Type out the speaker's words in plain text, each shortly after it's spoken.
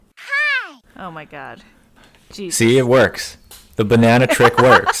Oh my god. Jesus. See, it works. The banana trick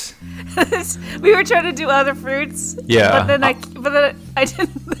works. We were trying to do other fruits. Yeah. But then I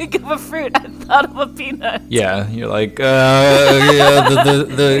didn't think of a fruit. I thought of a peanut. Yeah, you're like, a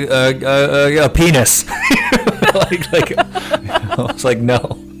penis. I was like, no.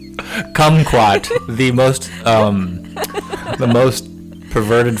 Kumquat, the most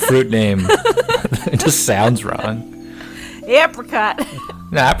perverted fruit name. It just sounds wrong. Apricot.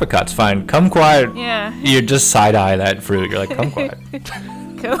 No, apricot's fine. Kumquat, Yeah. you just side-eye that fruit. You're like, kumquat.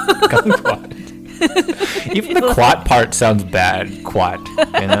 Kumquat. Even the quat part sounds bad. Quat,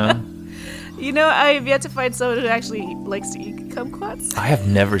 you know? You know, I've yet to find someone who actually likes to eat kumquats. I have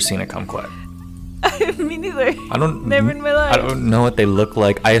never seen a kumquat. Me neither. I don't. Never in my life. I don't know what they look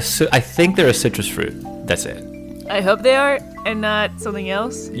like. I think they're a citrus fruit. That's it. I hope they are, and not something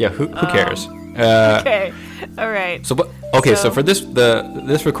else. Yeah. Who cares? Okay. All right. So for this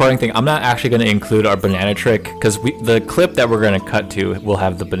recording thing, I'm not actually going to include our banana trick because the clip that we're going to cut to will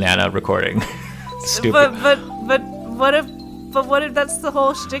have the banana recording. Stupid. But what if that's the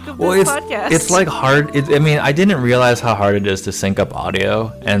whole shtick of this podcast? It's like hard. I mean, I didn't realize how hard it is to sync up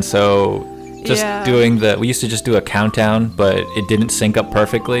audio, and so just we used to just do a countdown, but it didn't sync up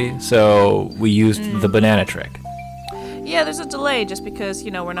perfectly, so we used the banana trick. Yeah, there's a delay just because,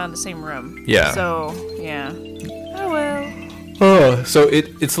 we're not in the same room. Yeah. So, yeah. Oh, well. Oh, so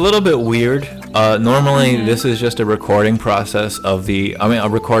it's a little bit weird. Normally, this is just a recording process a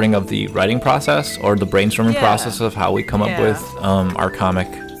recording of the writing process or the brainstorming process of how we come up with our comic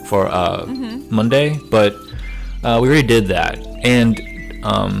for Monday. But we already did that. And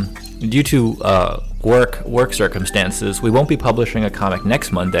due to work circumstances, we won't be publishing a comic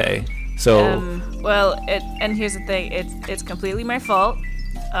next Monday. So... and here's the thing. It's completely my fault.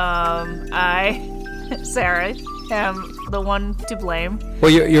 Sarah, am the one to blame.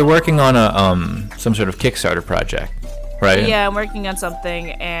 Well, you're working on some sort of Kickstarter project, right? Yeah, I'm working on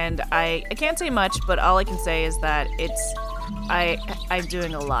something, and I can't say much, but all I can say is that I'm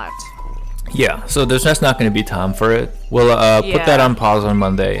doing a lot. Yeah, so there's just not going to be time for it. We'll put that on pause on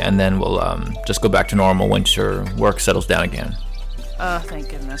Monday, and then we'll just go back to normal once your work settles down again. Oh, thank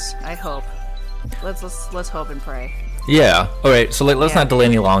goodness. I hope. Let's hope and pray. Yeah. All right. So let's not delay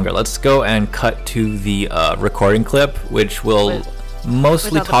any longer. Let's go and cut to the recording clip, which will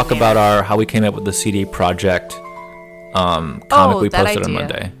mostly talk about how we came up with the CD Projekt comic we posted on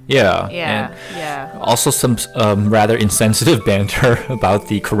Monday. Yeah. Yeah. And also some rather insensitive banter about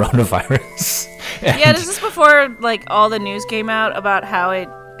the coronavirus. Yeah. This is before all the news came out about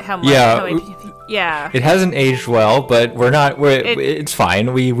it hasn't aged well, but it's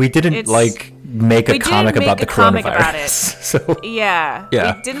fine. We didn't make a comic about the coronavirus. So we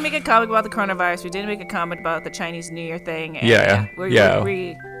didn't make a comic about the coronavirus. We didn't make a comic about the Chinese New Year thing. And All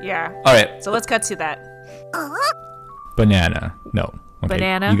right. So let's cut to that. Banana. No. Okay,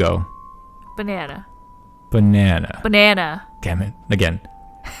 banana. You go. Banana. Banana. Banana. Damn it. Again.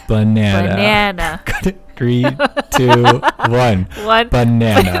 Banana. Banana. 3, 2, 1.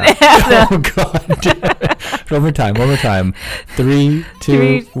 Banana. Oh god. One more time. 3,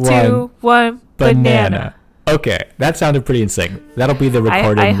 2, 1. Banana. Okay, that sounded pretty insane. That'll be the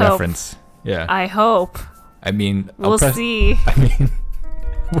recording reference. Yeah. I hope. I mean, we'll see. I mean,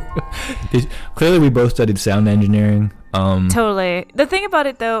 clearly we both studied sound engineering. Totally. The thing about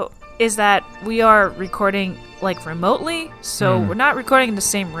it though is that we are recording remotely, so we're not recording in the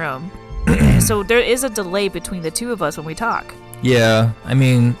same room. So there is a delay between the two of us when we talk. Yeah, I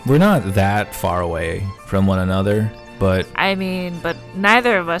mean, we're not that far away from one another, but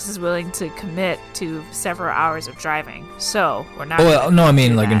neither of us is willing to commit to several hours of driving, so we're not. Well, no, I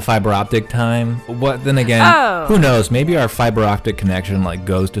mean, in fiber optic time. What? Then again, who knows? Maybe our fiber optic connection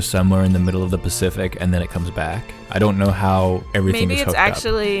goes to somewhere in the middle of the Pacific and then it comes back. I don't know how everything is hooked up. Maybe it's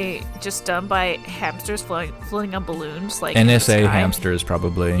actually just done by hamsters floating on balloons, NSA hamsters,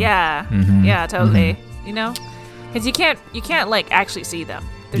 probably. Yeah, yeah, totally. Mm-hmm. Because you can't actually see them.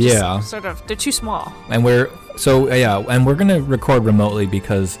 They're just they're too small. And we're gonna record remotely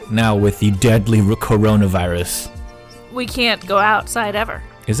because now with the deadly coronavirus, we can't go outside ever.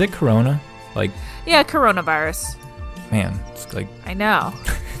 Is it corona? Yeah, coronavirus. Man, it's I know.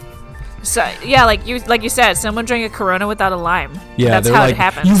 So yeah, like you said, someone drank a Corona without a lime. Yeah, that's how it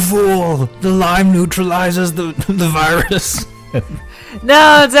happens. You fool! The lime neutralizes the virus.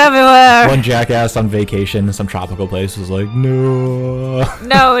 No, it's everywhere. One jackass on vacation in some tropical place was like, no.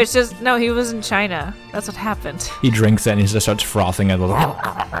 No, it's just he was in China. That's what happened. He drinks it and he just starts frothing it.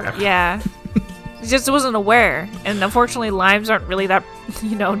 Yeah, he just wasn't aware, and unfortunately, limes aren't really that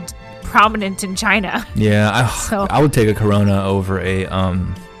prominent in China. Yeah, I would take a Corona over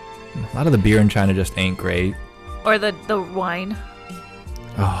A lot of the beer in China just ain't great. Or the wine.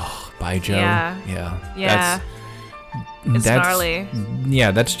 Oh, Baijiu. Yeah. It's gnarly.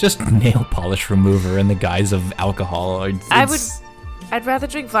 Yeah, that's just nail polish remover in the guise of alcohol. I'd rather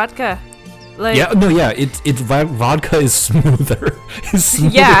drink vodka. Like, vodka is smoother.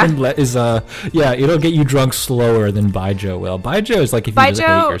 It'll get you drunk slower than Baijiu will. Baijiu is like if you just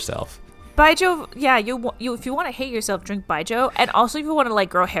hate yourself. Baijiu, yeah, you if you want to hate yourself, drink Baijiu, and also if you want to like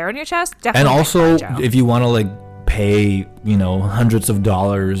grow hair on your chest, definitely. And also, drink Baijiu. if you want to like pay, hundreds of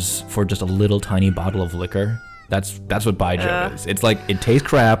dollars for just a little tiny bottle of liquor, that's what Baijiu is. It's like it tastes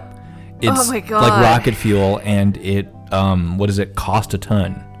crap. It's oh my God. like rocket fuel, and it what does it cost a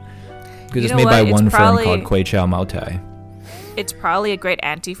ton? Because it's made by one firm called Kweichow Maotai. It's probably a great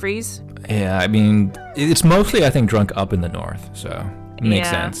antifreeze. Yeah, I mean, it's mostly, I think, drunk up in the north, so it makes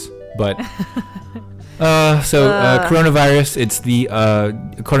sense. But, coronavirus, it's the,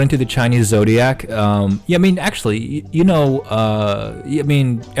 according to the Chinese zodiac, actually,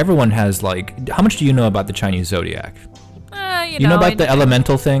 everyone has, like, how much do you know about the Chinese zodiac? You know about the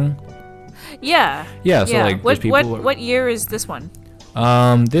elemental thing? Yeah. Yeah, so, like, what year is this one?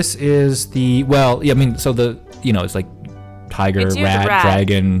 This is the, it's like tiger, rat,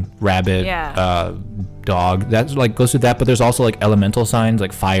 dragon, rabbit, dog. That's like goes through that, but there's also like elemental signs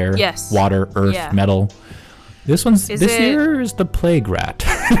like fire, water, earth, metal. This year is the plague rat,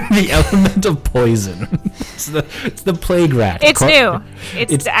 the element of poison. It's the plague rat. It's new.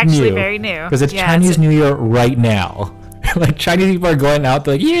 It's actually very new because it's Chinese New Year right now. Like Chinese people are going out,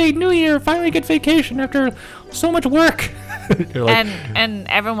 they're like, "Yay, New Year! Finally get vacation after so much work." Like, and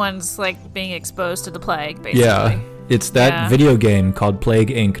everyone's like being exposed to the plague, basically. Yeah, it's that video game called Plague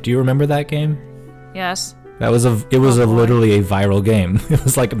Inc. Do you remember that game? Yes. That was literally a viral game. It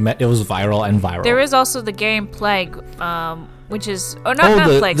was viral and viral. There is also the game Plague, which is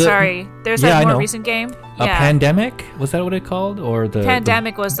not Plague. Sorry, there's that more recent game. Pandemic, was that what it called, or the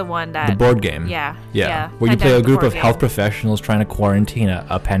Pandemic was the one that the board game. Yeah. Where you play a group of health professionals trying to quarantine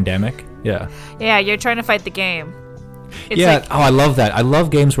a pandemic. Yeah. Yeah, you're trying to fight the game. It's I love that. I love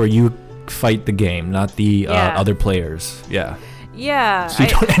games where you fight the game, not the other players. Yeah. Yeah. So you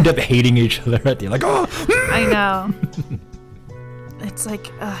don't end up hating each other at the end, like, oh. I know. It's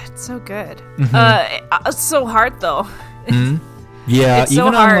like, it's so good. It's so hard though. Mm-hmm. Yeah, it's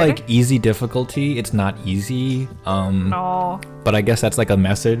even so hard. on like easy difficulty, it's not easy. No. But I guess that's like a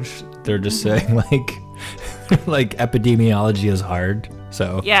message. They're just saying like epidemiology is hard.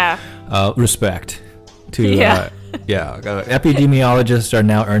 So respect to epidemiologists are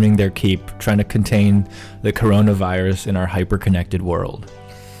now earning their keep trying to contain the coronavirus in our hyper-connected world.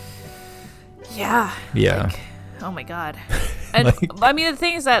 Yeah. Like, oh my God. And I mean, the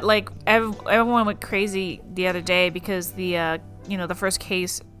thing is that like everyone went crazy the other day because the the first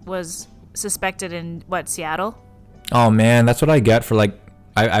case was suspected in Seattle. Oh man, that's what I get for like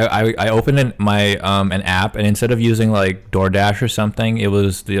I opened my an app, and instead of using like DoorDash or something, it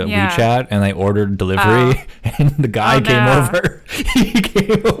was the WeChat, and I ordered delivery, and the guy came over. He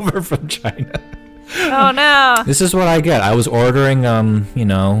came over from China. Oh no! This is what I get. I was ordering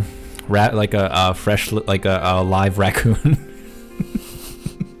like a fresh like a live raccoon.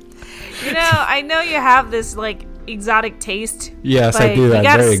 I know you have this like exotic taste. Yes, I do.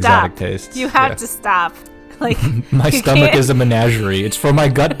 That very exotic taste. You have to stop. Like my stomach is a menagerie. It's for my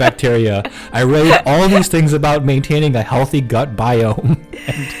gut bacteria. I read all these things about maintaining a healthy gut biome.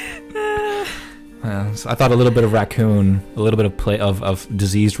 So I thought a little bit of raccoon, a little bit of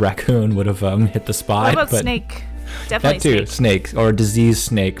diseased raccoon would have hit the spot. What about snake? Definitely that too, snake or a diseased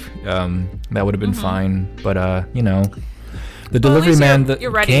snake. That would have been fine. But the delivery man that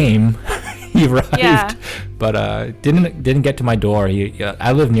came, he arrived, but didn't get to my door.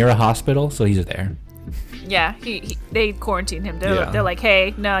 I live near a hospital, so he's there. Yeah, they quarantined him. They're like,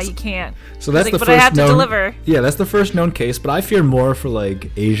 hey, no, you can't. So that's the first but I have to deliver. Yeah, that's the first known case. But I fear more for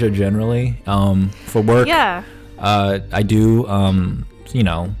like Asia generally. For work, I do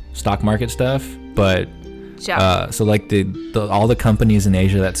stock market stuff. But so like all the companies in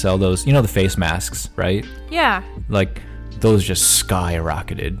Asia that sell those, the face masks, right? Yeah. Like those just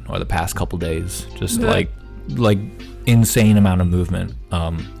skyrocketed over the past couple days. Just like insane amount of movement.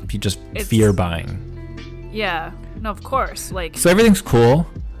 It's fear buying. Yeah, no, of course. Like, so everything's cool.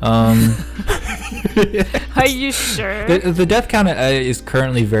 Are you sure? The death count is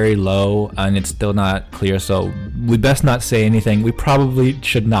currently very low, and it's still not clear. So we best not say anything. We probably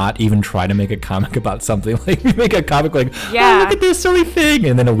should not even try to make a comic about something. Like we make a comic like, oh, look at this silly thing,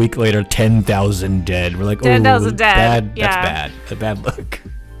 and then a week later, 10,000 dead. We're like, 10,000 dead. That's bad. A bad look.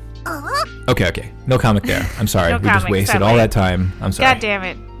 Okay. No comic there. I'm sorry. We just wasted all that time. I'm sorry. God damn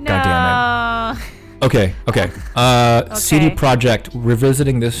it. God damn it. Okay. CD Projekt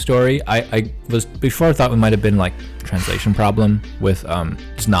revisiting this story. I was before I thought it might have been like a translation problem with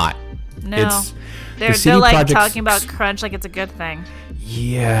it's not. No. They're like talking about crunch like it's a good thing.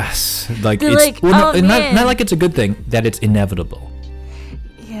 Yes. Like they're it's not like it's a good thing, that it's inevitable.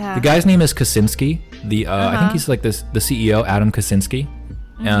 Yeah. The guy's name is Kaczynski. I think he's like the CEO, Adam Kaczynski.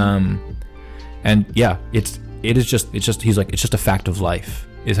 And yeah, it's just a fact of life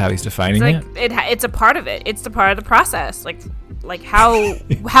is how he's defining it. It's a part of it. It's the part of the process. Like how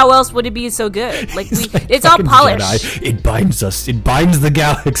else would it be so good? Like it's all polished. Jedi. It binds us. It binds the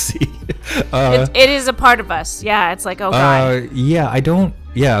galaxy. It is a part of us. Yeah, it's like, oh god.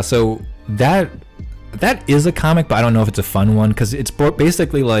 So that is a comic, but I don't know if it's a fun one because it's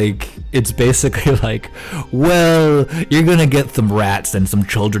basically like, well, you're gonna get some rats and some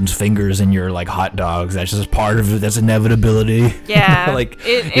children's fingers in your like hot dogs. That's just part of it. That's inevitability. Yeah, like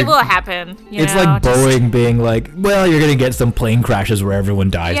it will happen. It's like Boeing being like, well, you're gonna get some plane crashes where everyone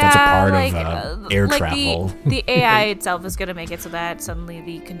dies. Yeah, that's a part of air travel. The AI itself is gonna make it so that suddenly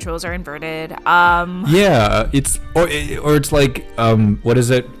the controls are inverted. Yeah, it's like what is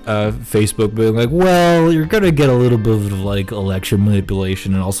it? Facebook being like, well, you're gonna get a little bit of like election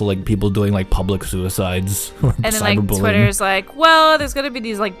manipulation and also like people doing like public suicides. And then like Twitter's like, well, there's gonna be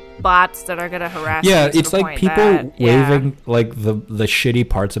these like bots that are gonna harass. Yeah, it's like people waving like the shitty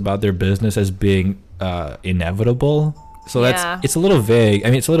parts about their business as being inevitable. So it's a little vague. I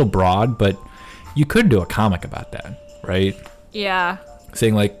mean, it's a little broad, but you could do a comic about that, right? Yeah.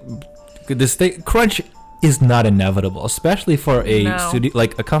 Saying like this thing, crunch is not inevitable, especially for a studio,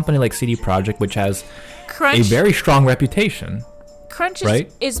 like a company like CD Projekt, which has a very strong reputation. Crunch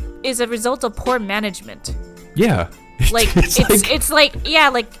right? is a result of poor management. Yeah. Like it's like you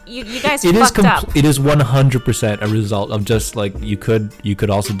guys fucked up. It is 100% a result of just like you could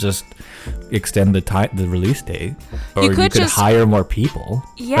also just extend the release date, or you could hire more people.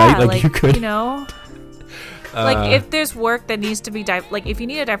 Yeah, right? like you could. You know. Like if there's work that needs to be like if you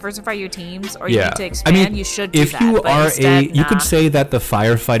need to diversify your teams or you need to expand, you should do that. You could say that the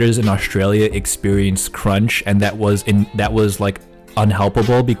firefighters in Australia experienced crunch, and that was like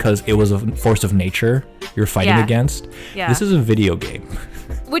unhelpable because it was a force of nature you're fighting against. Yeah. This is a video game.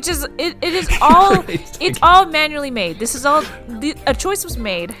 Which is it is all it's all manually made. This is all a choice was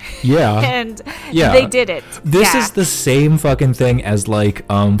made. Yeah. And they did it. This is the same fucking thing as like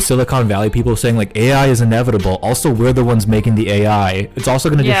Silicon Valley people saying like AI is inevitable. Also, we're the ones making the AI. It's also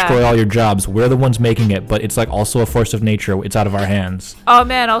going to destroy all your jobs. We're the ones making it, but it's like also a force of nature. It's out of our hands. Oh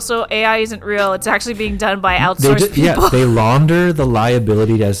man, also AI isn't real. It's actually being done by outsourced people. Yeah, they launder the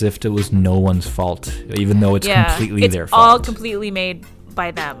liability as if it was no one's fault, even though it's completely their fault. It's all completely made by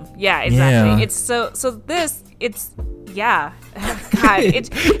them. Yeah, exactly. Yeah. It's so this it's God.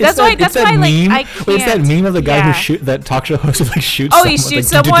 That's why like I can't. It's that meme of the guy who that talk show host like shoots. Oh, he shoots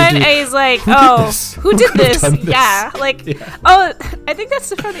someone and he's like, who did this? Yeah, like I think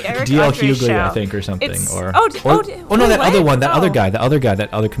that's from the Eric DL Andre Hughley, show. I think, or something. That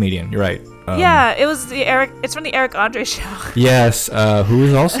other comedian. You're right. Yeah, it's from the Eric Andre show. Yes, who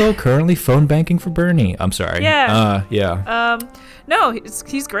is also currently phone banking for Bernie. I'm sorry. Yeah. No,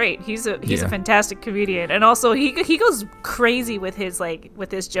 he's great. He's a fantastic comedian, and also he goes crazy with his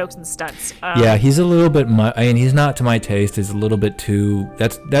jokes and stunts. Yeah, he's a little bit. I mean, he's not to my taste. He's a little bit too.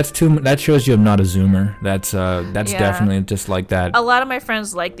 That's too. That shows you I'm not a Zoomer. That's definitely just like that. A lot of my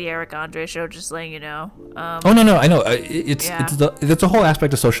friends like the Eric Andre show. Just letting you know. Oh no, I know. It's a whole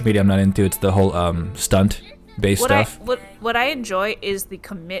aspect of social media I'm not into. It's the whole stunt based stuff. What I enjoy is the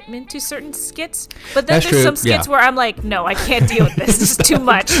commitment to certain skits, but then there's some skits where I'm like, no, I can't deal with this. This is too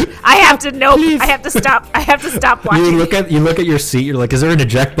much. I have to stop. I have to stop watching. You look at your seat. You're like, is there an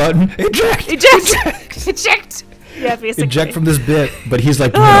eject button? Eject. Yeah, basically. Eject from this bit, but he's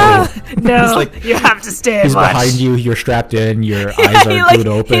like, no. No, like, you have to stay. He's behind you. You're strapped in. Your eyes are glued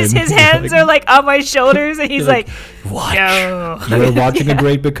open. His hands are like on my shoulders, and he's like, watch. No. You're watching a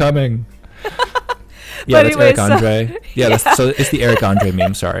great becoming. Yeah, that's Eric Andre. So it's the Eric Andre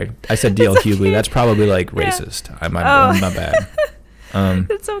meme. Sorry, I said DL Hughley. That's probably like racist. My bad.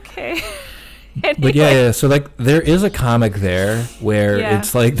 It's okay. Anyway. But so there is a comic there where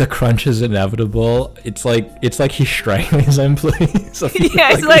it's like the crunch is inevitable. It's like he's strangling his employees. So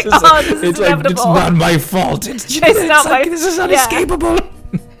it's like this is inevitable. It's not my fault. This is unescapable.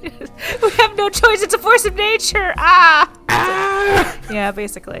 We have no choice. It's a force of nature. Yeah,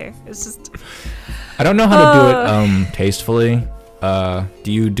 basically, it's just. I don't know how to do it tastefully.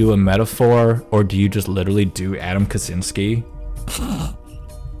 Do you do a metaphor, or do you just literally do Adam Kaczynski?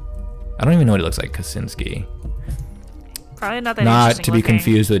 I don't even know what he looks like, Kaczynski. Probably not that Not interesting to be looking.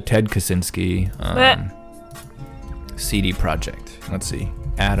 confused with Ted Kaczynski. CD Projekt. Let's see.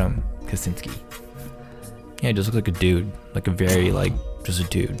 Adam Kaczynski. Yeah, he just looks like a dude. Like a very, like, just a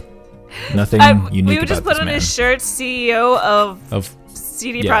dude. Nothing unique We would just about put on this his shirt, CEO of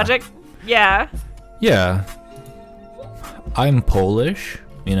CD Projekt. Yeah. Yeah. I'm Polish,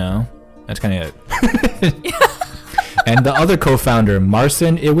 you know. That's kind of it. And the other co-founder,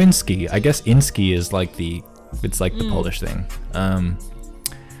 Marcin Iwinski. I guess Inski is like the Polish thing.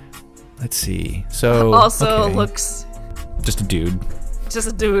 Let's see. So also looks just a dude. Just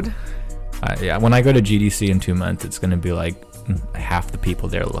a dude. Yeah, when I go to GDC in 2 months, it's gonna be like half the people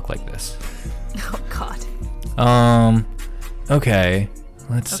there look like this. Oh God. Okay.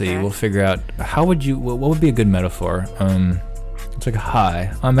 Let's see. We'll figure out what would be a good metaphor. It's like,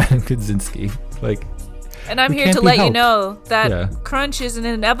 hi, I'm Adam Kaczynski. Like, and I'm here to let you know that crunch is an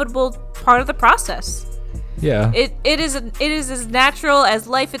inevitable part of the process. Yeah. It is as natural as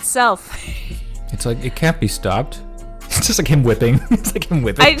life itself. It's like it can't be stopped. It's just like him whipping. It's like him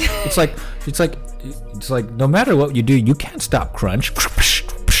whipping. It's like no matter what you do, you can't stop crunch.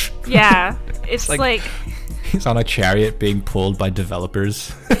 Yeah. It's like he's on a chariot being pulled by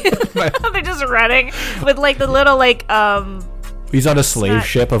developers. They're just running with like the little like he's on a slave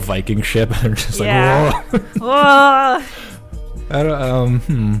ship, a Viking ship, and they're just like, whoa. I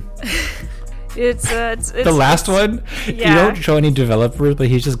don't It's the last one. Yeah. You don't show any developers, but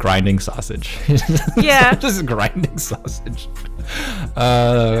he's just grinding sausage. Yeah. Just grinding sausage.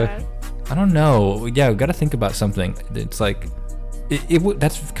 I don't know. Yeah, we got to think about something. It's like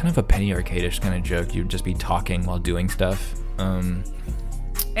that's kind of a Penny Arcade-ish kind of joke. You'd just be talking while doing stuff.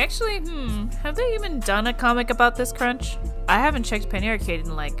 Actually, have they even done a comic about this crunch? I haven't checked Penny Arcade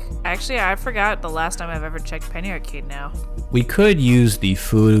in I forgot the last time I've ever checked Penny Arcade now. We could use the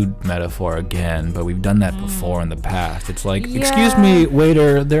food metaphor again, but we've done that before in the past. It's like, excuse me,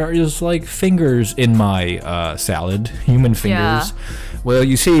 waiter, there is like fingers in my salad, human fingers. Yeah. Well,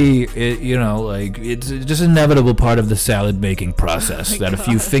 you see, it's just an inevitable part of the salad making process that a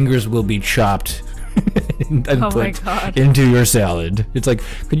few fingers will be chopped and put into your salad. It's like,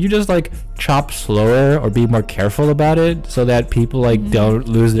 could you just like chop slower or be more careful about it so that people don't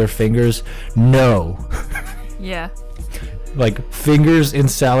lose their fingers? No. Yeah. Like, fingers in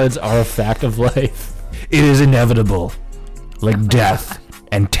salads are a fact of life. It is inevitable. Like death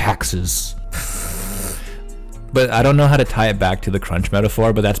and taxes. But I don't know how to tie it back to the crunch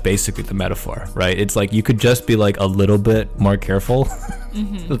metaphor, but that's basically the metaphor, right? It's like you could just be like a little bit more careful,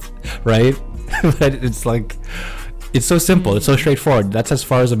 right? But it's like, it's so simple. It's so straightforward. That's as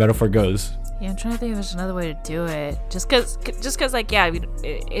far as the metaphor goes. Yeah, I'm trying to think if there's another way to do it. Just cause like, yeah,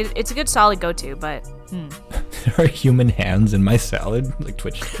 it's a good solid go-to, but. There are human hands in my salad, like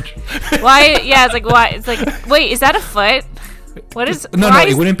Twitch. Why? Yeah, it's like, why? It's like, wait, is that a foot? What is? No,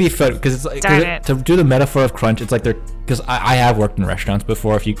 it wouldn't be foot, because it's like to do the metaphor of crunch. It's like because I have worked in restaurants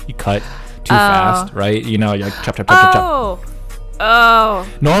before. If you cut too fast, right? You know, you're like chop. Oh.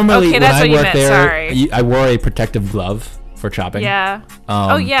 Normally, when I worked there, I wore a protective glove for chopping. Yeah.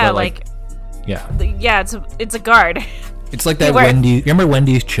 Yeah. Yeah, it's a guard. It's like that Wendy's. Remember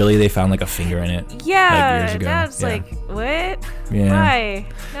Wendy's chili? They found like a finger in it. Yeah. Like years ago. That's like, what? Yeah. Why?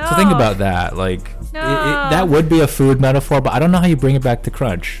 No. So think about that. Like, that would be a food metaphor, but I don't know how you bring it back to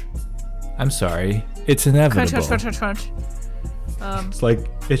crunch. I'm sorry. It's inevitable. Crunch. It's like,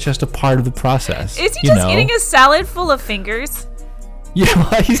 it's just a part of the process. Is he just eating a salad full of fingers? You know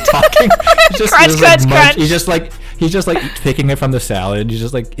why he's talking? Crunch. He's just like picking it from the salad. He's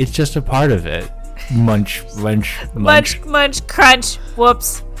just like, it's just a part of it. Munch. Crunch.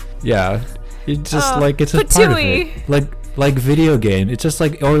 Whoops. Yeah, it's just it's a part of it. Like video game. It's just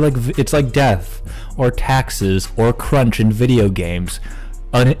like, or like it's like death or taxes or crunch in video games.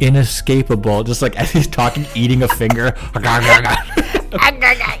 Inescapable. Just like as he's talking, eating a finger. That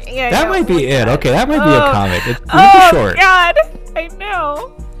might be it. Okay, that might be a comic. It would be short. Oh God, I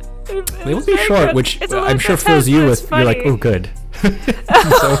know. It would be short, which I'm sure fills you with. You're like, oh, good.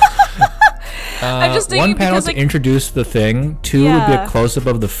 So, I'm just thinking one panel because, to introduce the thing. 2 would be a close up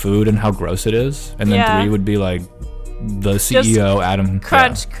of the food and how gross it is, and then 3 would be like the CEO Adam.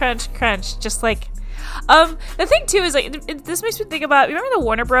 Crunch. Just like. The thing too is like this makes me think about. Remember the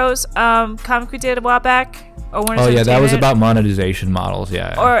Warner Bros. Comic we did a while back? That was about monetization models.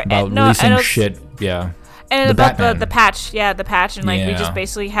 Yeah. Or about releasing shit. Yeah. And about the patch. Yeah, the patch, and we just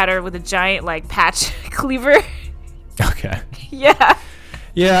basically had her with a giant like patch cleaver. Okay. Yeah.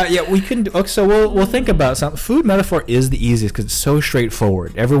 Yeah, we can. Okay, so we'll think about something. Food metaphor is the easiest because it's so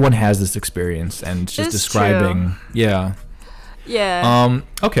straightforward. Everyone has this experience, and it's just describing. True. Yeah. Yeah.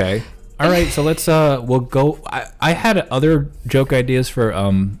 Okay. All right, so let's we'll go. I had other joke ideas for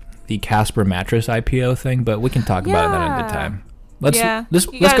the Casper mattress IPO thing, but we can talk about that at a good time. Let's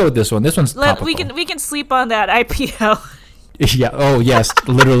go with this one. This one's topical. We can sleep on that IPO. Yeah. Oh yes.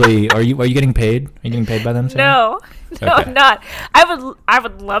 Literally. Are you getting paid? Are you getting paid by them? Sam? No, okay. I'm not. I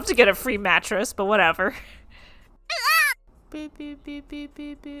would love to get a free mattress, but whatever. Beep, beep, beep, beep,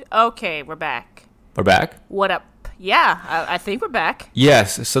 beep, beep. Okay, we're back. We're back? What up? Yeah, I think we're back.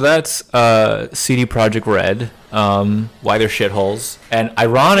 Yes, so that's CD Projekt Red, why they're shitholes. And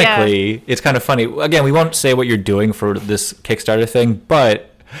ironically, it's kind of funny. Again, we won't say what you're doing for this Kickstarter thing,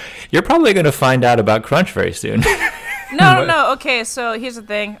 but you're probably going to find out about Crunch very soon. No. Okay, so here's the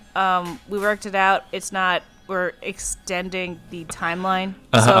thing. We worked it out. We're extending the timeline.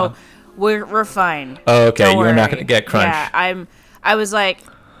 So we're fine. Oh, okay, you're not going to get Crunch. Yeah, I was like,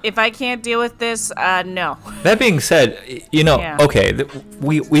 if I can't deal with this, no. That being said, okay,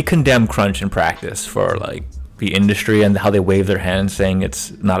 we condemn Crunch in practice for like the industry and how they wave their hands saying it's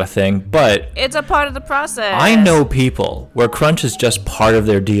not a thing, but it's a part of the process. I know people where Crunch is just part of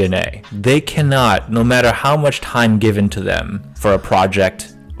their DNA. They cannot, no matter how much time given to them for a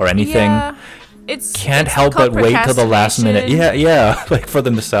project or anything, can't help but wait till the last minute. Yeah, like for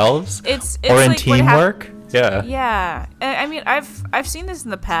themselves it's or in like teamwork. Yeah. I mean, I've seen this in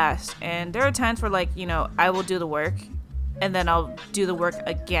the past, and there are times where, like, I will do the work, and then I'll do the work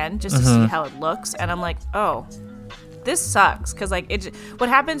again just to see how it looks, and I'm like, oh, this sucks, because like what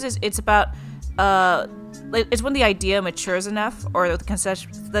happens is it's about it's when the idea matures enough, or the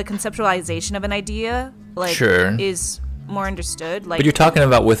conceptualization of an idea is more understood. Like, but you're talking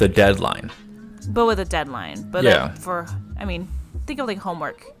about with a deadline. But with a deadline. But think of like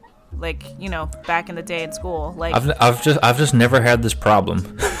homework. Like, back in the day in school, like I've just never had this problem.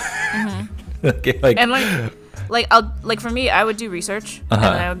 For me, I would do research and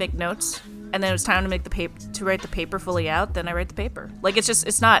then I would make notes, and then it was time to write the paper fully out. Then I write the paper. Like,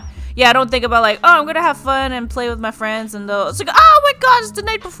 it's not. Yeah, I don't think about like, oh, I'm gonna have fun and play with my friends, and it's like, oh my god, it's the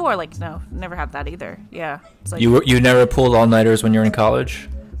night before. Like, no, never have that either. Yeah, it's like, you never pulled all-nighters when you were in college?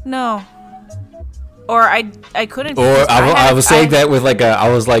 No. Or I couldn't. Or I was saying that with like I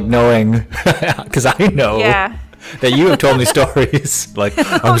was like knowing, because I know that you have told me stories like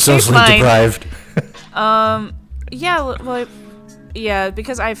I'm so sleep deprived.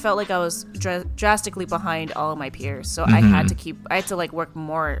 Because I felt like I was drastically behind all of my peers, so I had to like work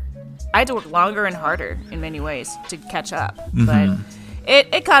more. I had to work longer and harder in many ways to catch up, but.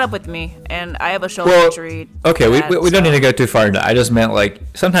 It caught up with me, and I have a shoulder injury. Okay, we don't need to go too far into that. I just meant, like,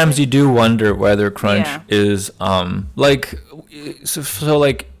 sometimes you do wonder whether Crunch is, like,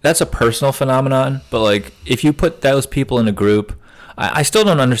 that's a personal phenomenon, but, like, if you put those people in a group, I still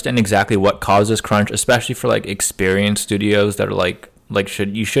don't understand exactly what causes Crunch, especially for, like, experienced studios that are,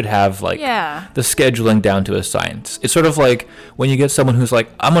 you should have, like, the scheduling down to a science. It's sort of like when you get someone who's like,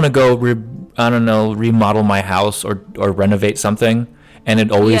 I'm going to go, remodel my house or renovate something. And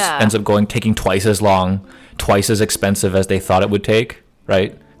it always ends up taking twice as long, twice as expensive as they thought it would take,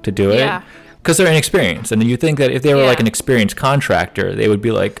 right, to do it? Because they're inexperienced. And you think that if they were like an experienced contractor, they would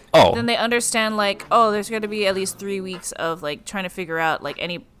be like, oh. Then they understand, like, oh, there's going to be at least 3 weeks of, like, trying to figure out, like,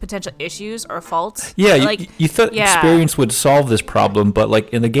 any potential issues or faults. Yeah, like, you thought experience would solve this problem, but,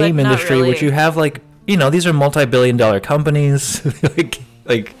 like, in the game industry, really. Which you have, like, these are multi-billion-dollar companies.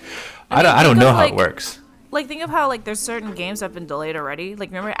 I don't know how it works. Like, think of how, like, there's certain games that have been delayed already. Like,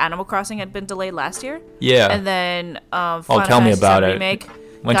 remember Animal Crossing had been delayed last year? Yeah. And then tell me about it. Remake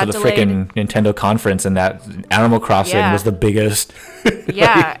went to the freaking Nintendo conference, and that Animal Crossing was the biggest.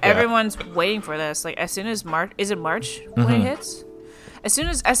 Everyone's waiting for this. Like, as soon as March, is it March when it hits? As soon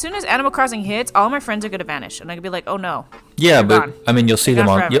as Animal Crossing hits, all my friends are gonna vanish, and I'm gonna be like, oh no. Yeah, but gone. I mean, you'll see them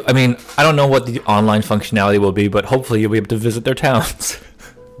on. I don't know what the online functionality will be, but hopefully you'll be able to visit their towns.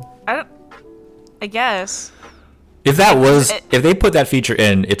 I guess. If they put that feature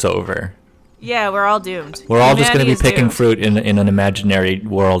in, it's over. Yeah, we're all doomed. We're all just going to be picking fruit in an imaginary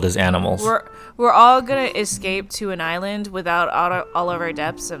world as animals. We're all going to escape to an island without all of our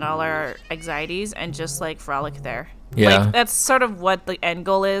depths and all our anxieties and just, like, frolic there. Yeah. Like, that's sort of what the end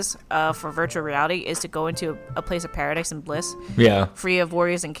goal is for virtual reality, is to go into a place of paradise and bliss. Yeah. Free of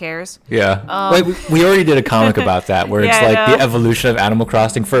worries and cares. Yeah. We already did a comic about that, where it's like the evolution of Animal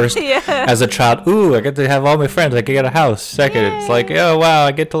Crossing first. As a child, ooh, I get to have all my friends. I can get a house. Second, it's like, oh, wow,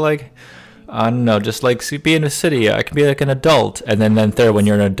 I get to, like, I don't know, just, like, be in a city. I can be, like, an adult. And then third, when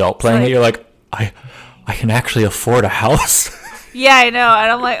you're an adult playing it, you're like, I can actually afford a house. Yeah, I know.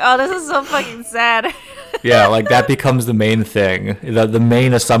 And I'm like, oh, this is so fucking sad. Yeah, like, that becomes the main thing. The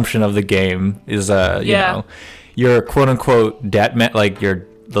main assumption of the game is, you know, your quote-unquote debt, like, your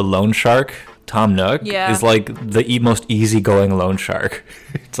the loan shark, Tom Nook, is like the most easygoing loan shark.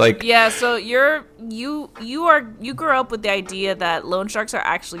 It's like so you grew up with the idea that loan sharks are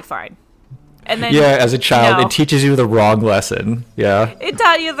actually fine, and then as a child it teaches you the wrong lesson. It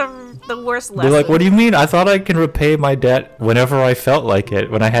taught you the worst lesson. They're like, what do you mean? I thought I can repay my debt whenever I felt like it,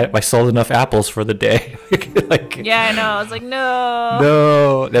 when I sold enough apples for the day. Like, I know. I was like,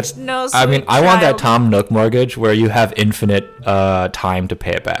 no, that's no. I mean, I want that Tom Nook mortgage where you have infinite time to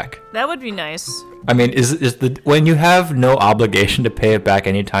pay it back. That would be nice. I mean, when you have no obligation to pay it back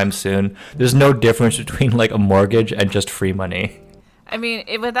anytime soon, there's no difference between like a mortgage and just free money. I mean,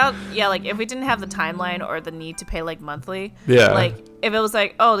 if we didn't have the timeline or the need to pay like monthly, like if it was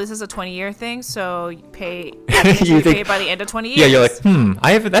like, oh, this is a 20-year thing, so you pay pay by the end of 20 years. Yeah, you're like,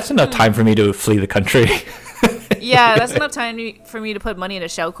 that's enough time for me to flee the country. Yeah, that's enough time for me to put money in a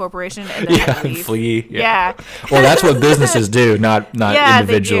shell corporation and then leave. Flee. Yeah. Well, that's what businesses do, not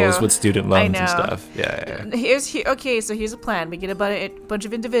individuals with student loans and stuff. Yeah. So here's a plan. We get a bunch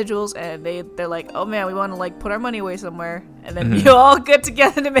of individuals, and they're like, oh man, we want to like put our money away somewhere, and then you all get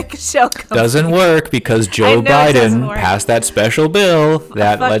together to make a shell company. Doesn't work because Joe Biden passed that special bill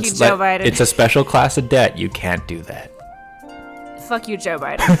that Joe Biden. It's a special class of debt. You can't do that. Fuck you, Joe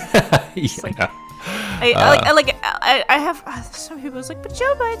Biden. I have some people was like, but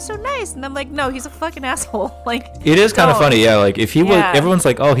Joe Biden's so nice, and I'm like, no, he's a fucking asshole. Like, it is kind of funny, like if he was, everyone's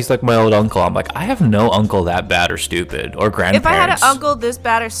like, oh, he's like my old uncle. I'm like, I have no uncle that bad or stupid or grandparents. If I had an uncle this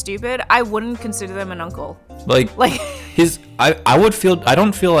bad or stupid, I wouldn't consider them an uncle. Like I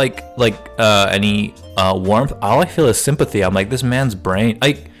don't feel like any warmth. All I feel is sympathy. I'm like, this man's brain,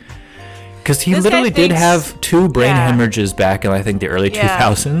 like, because he literally did have 2 brain hemorrhages back in, I think, the early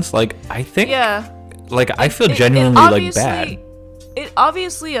 2000s. Like, I think, like, I feel genuinely like bad. It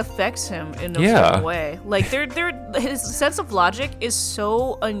obviously affects him in a certain way. Like, his sense of logic is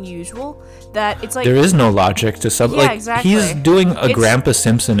so unusual that it's like there is no logic to something. Yeah, like, exactly. He's doing a Grandpa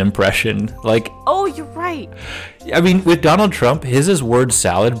Simpson impression. Like, oh, you're right. I mean, with Donald Trump, his is word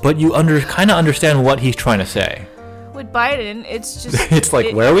salad, but you kind of understand what he's trying to say. With Biden, it's just it's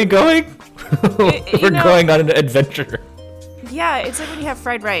like, where are we going? We're going on an adventure. Yeah, it's like when you have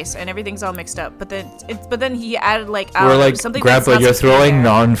fried rice and everything's all mixed up, but then he added like something. Grandpa, you're throwing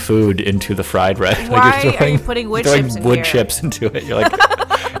non-food into the fried rice. Why are you putting wood chips in here? Chips into it. You're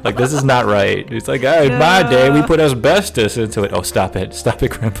like, like, this is not right. It's like, in my day we put asbestos into it. Oh, stop it,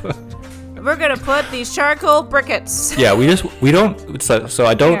 Grandpa. We're gonna put these charcoal briquettes. Yeah, we don't. So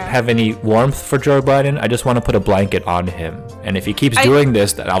I don't have any warmth for Joe Biden. I just want to put a blanket on him, and if he keeps doing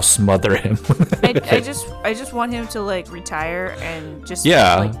this, then I'll smother him. I just want him to like retire and just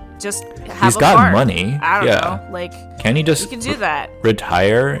have he's got farm. Money. I don't know. Like, can he just? He can do that.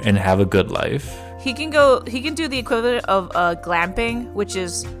 Retire and have a good life. He can do the equivalent of glamping, which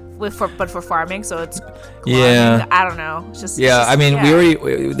is. But for farming, so it's I don't know. It's just I mean,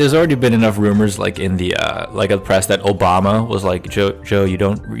 there's already been enough rumors like in the like a press that Obama was like, Joe, you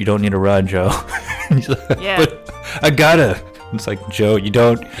don't need to run, Joe. But I gotta. It's like, Joe, you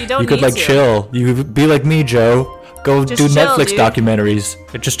could like chill. You could be like me, Joe. Go just do chill, Netflix documentaries.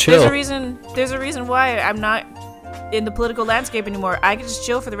 Just chill. There's a reason why I'm not in the political landscape anymore. I can just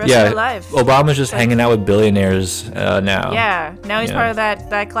chill for the rest of my life. Obama's just hanging out with billionaires now. Yeah, now he's part of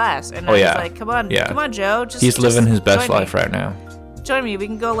that class. And I was like, come on, Joe. He's living his best life right now. Join me. We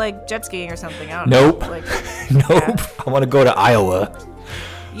can go like jet skiing or something. I don't know. Like, nope. I want to go to Iowa.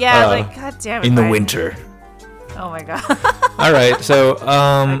 Yeah, like, god damn it. In the winter. Oh my god. All right, so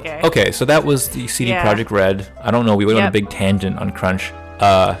okay, so that was the CD Projekt Red. I don't know. We went on a big tangent on Crunch.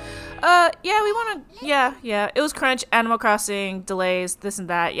 It was Crunch, Animal Crossing, delays, this and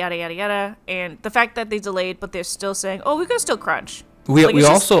that, yada, yada, yada. And the fact that they delayed, but they're still saying, oh, we can still Crunch. We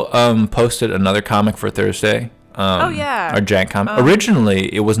also posted another comic for Thursday. Our Jank comic.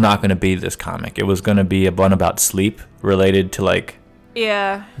 Originally, it was not going to be this comic. It was going to be one about sleep, related to, like,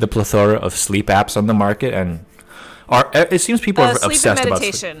 the plethora of sleep apps on the market. And it seems people are obsessed about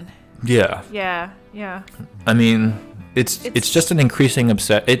sleep. Yeah. I mean, it's just an increasing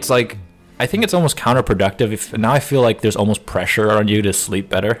It's like, I think it's almost counterproductive. Now I feel like there's almost pressure on you to sleep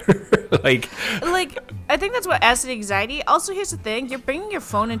better. like I think that's what adds to the anxiety. Also, here's the thing: you're bringing your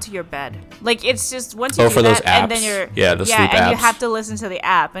phone into your bed. Like, it's just once you do for that, those apps. And then you're sleep apps. And you have to listen to the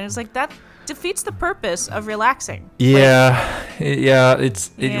app, and it's like that defeats the purpose of relaxing. Really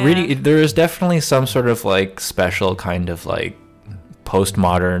there is definitely some sort of like special kind of like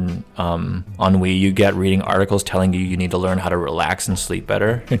postmodern ennui you get reading articles telling you need to learn how to relax and sleep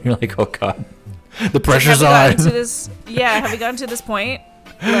better, and you're like, oh god, the pressure's on. Have we gotten to this point?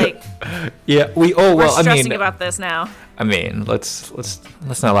 Like, yeah, we're stressing about this now. I mean, let's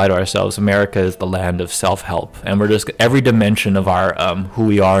not lie to ourselves. America is the land of self-help, and we're just every dimension of our who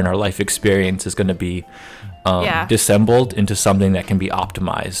we are and our life experience is going to be dissembled into something that can be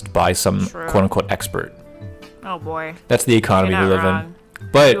optimized by some quote-unquote expert. Oh boy, that's the economy we live in.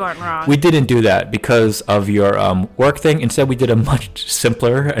 But you aren't wrong. We didn't do that because of your work thing. Instead, we did a much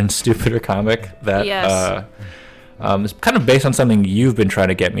simpler and stupider comic that is kind of based on something you've been trying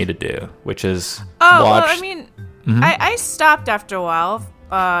to get me to do, which is watch. Well, I mean, I stopped after a while.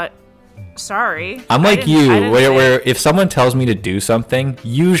 Sorry. I'm like you, where if someone tells me to do something,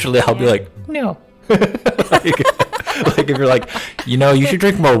 usually I'll be like, no. Like if you're like, you should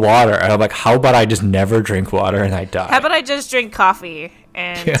drink more water, and I'm like, how about I just never drink water and I die? How about I just drink coffee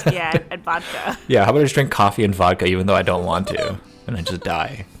and and vodka? Yeah, how about I just drink coffee and vodka even though I don't want to, and I just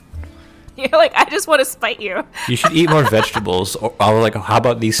die? You're like, I just want to spite you. You should eat more vegetables. Or like, how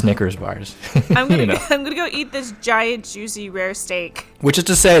about these Snickers bars? I'm gonna go eat this giant, juicy, rare steak. Which is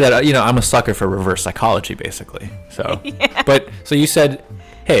to say that I'm a sucker for reverse psychology, basically. So, so you said,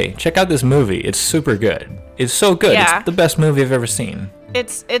 hey, check out this movie. It's super good. It's so good. Yeah. It's the best movie I've ever seen.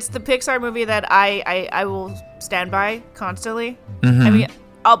 It's the Pixar movie that I will stand by constantly. Mm-hmm. I mean,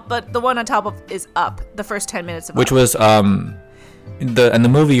 but the one on top of is Up. The first 10 minutes of which Up. Was the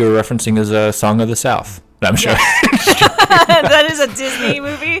movie you were referencing is a Song of the South. No, I'm sure. That is a Disney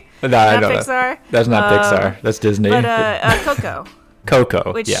movie. No, not Pixar. That's not Pixar. That's Disney. But Coco.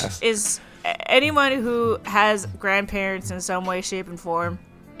 Coco, which is anyone who has grandparents in some way, shape, and form,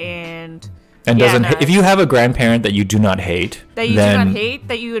 and doesn't. If you have a grandparent that you do not hate, that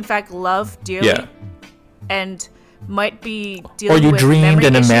you in fact love dearly, and might be dealing with or you dreamed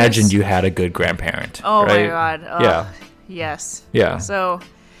and issues. Imagined you had a good grandparent. Oh right? my god! Yeah. Yes. Yeah. So,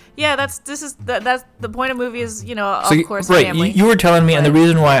 that's the point of movie is of course right. family. You were telling me, and the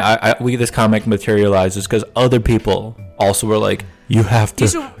reason why this comic materialized is because other people also were like, you have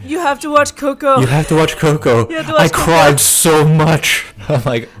to watch Coco. You have to watch Coco. I cried so much. I'm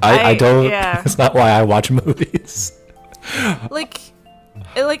like, I don't. Yeah. That's not why I watch movies. I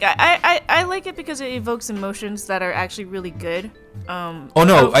like it because it evokes emotions that are actually really good. I'm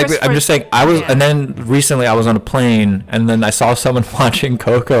just saying and then recently I was on a plane and then I saw someone watching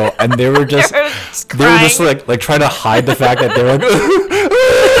Coco and they were just they were just like trying to hide the fact that they were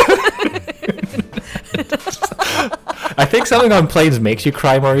I think something on planes makes you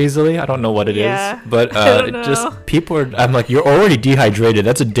cry more easily. I don't know what it is, but just people are. I'm like, you're already dehydrated.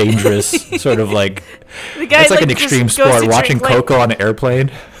 That's a dangerous sort of like. It's like an extreme sport. Watching Coco on an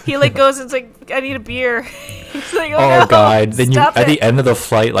airplane. He goes and's like, I need a beer. He's like, oh god! Then at the end of the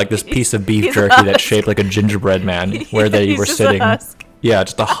flight, like this piece of beef jerky that's shaped like a gingerbread man, where they were sitting. Yeah,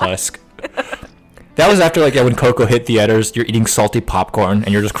 just a husk. That was after when Coco hit theaters, you're eating salty popcorn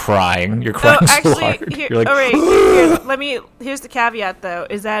and you're just crying. You're crying so hard. You're like, all right, here's the caveat though,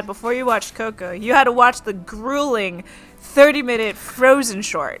 is that before you watched Coco, you had to watch the grueling 30-minute Frozen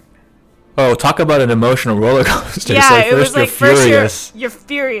short. Oh, talk about an emotional roller coaster. Yeah, so it was like first you're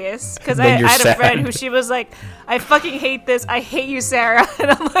furious because I had a friend who she was like, I fucking hate this. I hate you, Sarah. And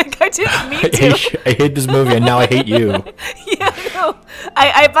I'm like, I didn't mean to. I hate this movie, and now I hate you. Yeah, no.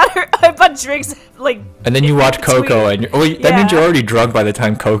 I bought drinks And then you watch Coco, and that means you're already drunk by the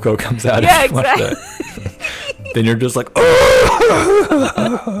time Coco comes out. Yeah, exactly. Then you're just like,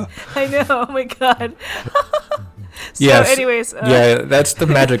 oh. I know. Oh my god. Yes. Anyways, that's the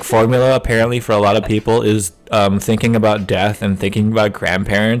magic formula apparently for a lot of people is thinking about death and thinking about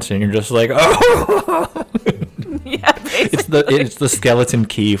grandparents, and you're just like, oh. Yeah, basically. It's the skeleton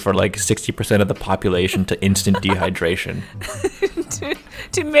key for 60% of the population to instant dehydration.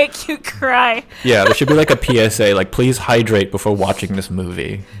 to make you cry. Yeah, there should be a PSA please hydrate before watching this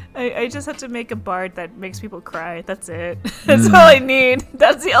movie. I just have to make a bard that makes people cry. That's it. That's all I need.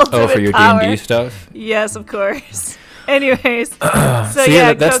 That's the ultimate for your power. D&D stuff? Yes, of course. Anyways. That's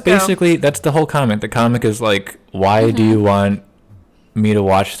Coco. basically, that's the whole comic. The comic is why do you want me to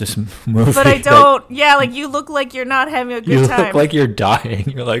watch this movie? But I don't. You look like you're not having a good time. You look like you're dying.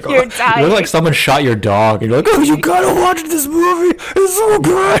 You're like, you're dying. You look like someone shot your dog. And you're like, oh, you gotta watch this movie. It's so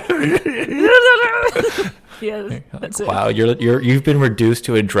good. Yeah, that's wow, you've been reduced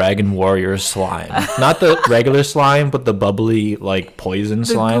to a dragon warrior slime. Not the regular slime, but the bubbly poison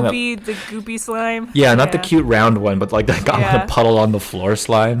slime. The goopy slime. Yeah, not the cute round one, but that got on a puddle on the floor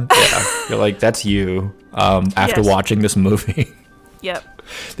slime. Yeah, you're like, that's you. After watching this movie. Yep.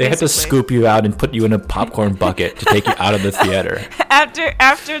 They had to scoop you out and put you in a popcorn bucket to take you out of the theater.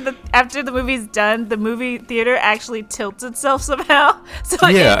 After the movie's done, the movie theater actually tilts itself somehow, so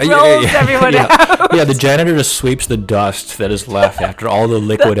it rolls everyone out. Yeah, the janitor just sweeps the dust that is left after all the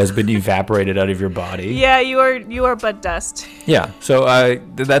liquid has been evaporated out of your body. Yeah, you are but dust. Yeah, so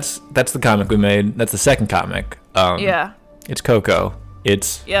that's the comic we made. That's the second comic. It's Coco.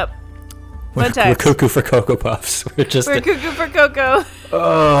 It's We're cuckoo for Cocoa Puffs. We're cuckoo for Coco.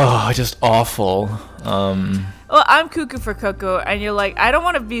 Oh, just awful. Well, I'm cuckoo for Coco, and you're like, I don't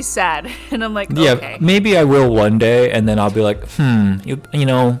want to be sad, and I'm like, okay. Yeah, maybe I will one day, and then I'll be like, you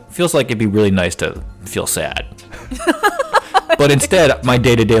know, feels like it'd be really nice to feel sad. But instead, my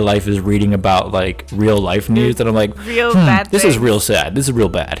day-to-day life is reading about like real life news, and I'm like, bad this is real sad. This is real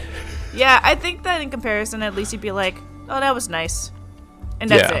bad. Yeah, I think that in comparison, at least you'd be like, oh, that was nice, and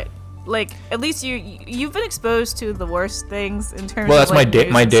that's it. Like, at least you've been exposed to the worst things in terms of that's my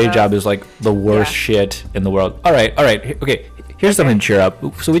day job is like the worst shit in the world. All right, okay, here's something to cheer up.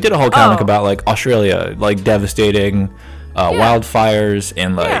 So we did a whole comic about like Australia, like devastating wildfires,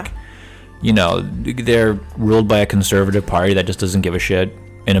 and like you know, they're ruled by a conservative party that just doesn't give a shit,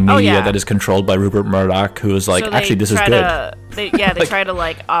 in a media that is controlled by Rupert Murdoch, who is like, actually this is good. They try to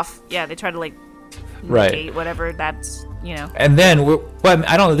negate whatever that's, you know. And then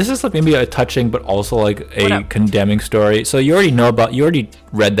I don't know, this is like maybe a touching but also like a condemning story. So you already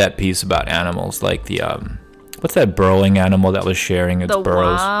read that piece about animals, like the what's that burrowing animal that was sharing its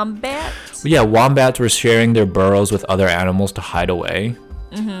burrows? The wombats? Yeah, wombats were sharing their burrows with other animals to hide away.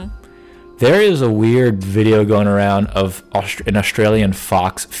 There is a weird video going around of an Australian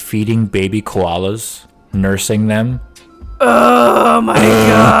fox feeding baby koalas, nursing them. Oh my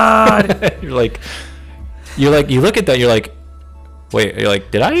god. You look at that, you're like, wait,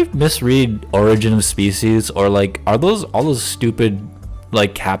 did I misread Origin of Species? Or like, are those all those stupid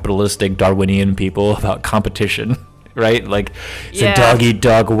like capitalistic Darwinian people about competition? Right? Like, it's a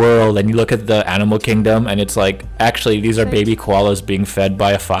dog-eat-dog world, and you look at the animal kingdom and it's like, actually these are baby koalas being fed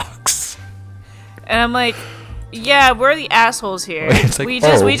by a fox. And I'm like, yeah, we're the assholes here. Like, we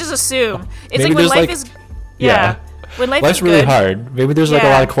just assume. It's like when life is when life life's is really good, hard. Maybe there's like a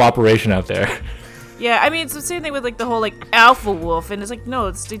lot of cooperation out there. Yeah, I mean, it's the same thing with like the whole like alpha wolf, and it's like,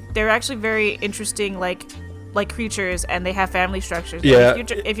 no, they're actually very interesting like creatures, and they have family structures. Yeah.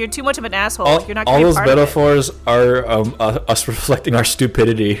 If you're too much of an asshole, you're not going to be all those part metaphors are us reflecting our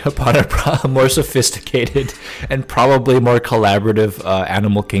stupidity upon a more sophisticated and probably more collaborative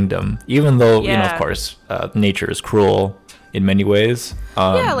animal kingdom. Even though you know, of course, nature is cruel in many ways.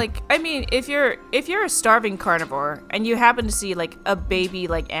 Like, I mean, if you're a starving carnivore and you happen to see like a baby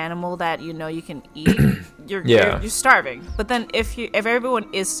like animal that you know you can eat, you're starving. But then if everyone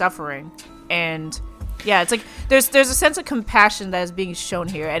is suffering, and it's like there's a sense of compassion that is being shown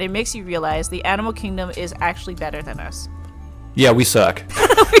here, and it makes you realize the animal kingdom is actually better than us. Yeah, we suck.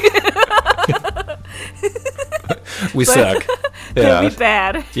 We suck. Yeah, we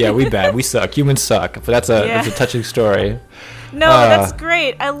bad. Yeah, we bad. We suck. Humans suck. But that's a touching story. No, that's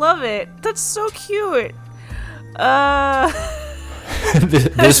great. I love it. That's so cute.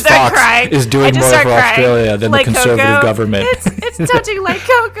 This fox is doing more for Australia than the conservative Coco. government. It's touching like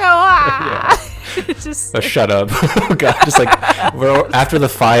Coco. Shut up. Oh God, just like after the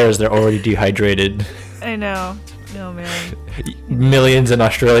fires, they're already dehydrated. I know. No, man. Millions in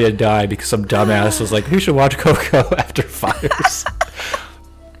Australia die because some dumbass was like, "Who should watch Coco after fires?"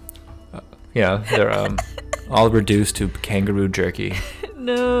 They're all reduced to kangaroo jerky.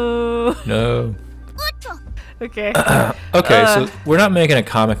 No. Okay. So we're not making a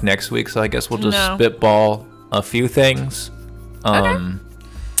comic next week, so I guess we'll just spitball a few things.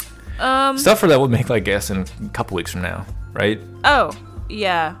 Stuff for that we'll make, I guess, in a couple weeks from now, right? Oh,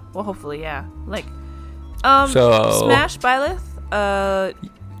 yeah. Well, hopefully, yeah. Like, Smash Byleth,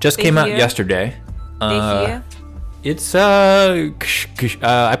 just came out yesterday. It's I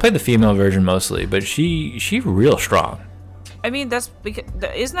played the female version mostly, but she real strong. I mean, that's because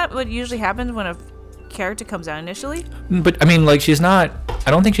isn't that what usually happens when a character comes out initially? But I mean, like, she's not.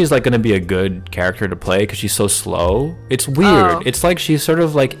 I don't think she's like going to be a good character to play because she's so slow. It's weird. It's like she's sort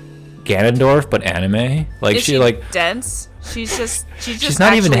of like Ganondorf, but anime. Like she like dense. She's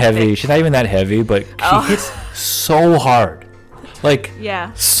not even heavy. Thick. She's not even that heavy, but she hits so hard. Like,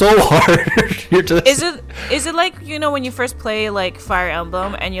 so hard. Is it like, you know, when you first play like Fire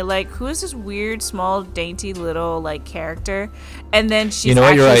Emblem and you're like, who is this weird, small, dainty little like character? And then she's, you know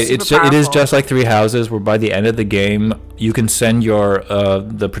what, you're right. It is just like Three Houses, where by the end of the game you can send your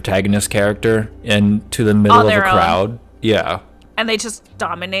the protagonist character into the middle of a crowd. Yeah. And they just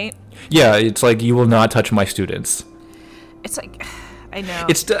dominate. Yeah, it's like, you will not touch my students. It's like, I know.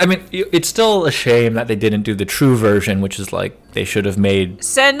 It's still a shame that they didn't do the true version, which is like they should have made.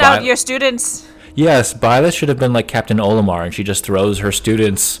 Send out your students. Yes, Byleth should have been like Captain Olimar, and she just throws her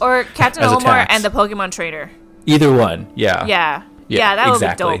students. Or Captain Olimar and the Pokemon trainer. Either one, yeah. Yeah, that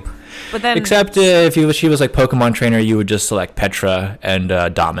exactly. Would be dope. But then, except if she was like Pokemon trainer, you would just select Petra and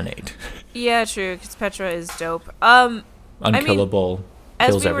dominate. Yeah, true, because Petra is dope. Unkillable.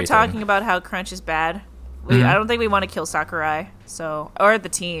 As we were everything. Talking about how Crunch is bad, I don't think we want to kill Sakurai, or the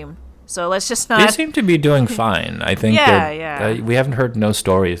team. So let's just not. They seem to be doing fine. I think. We haven't heard no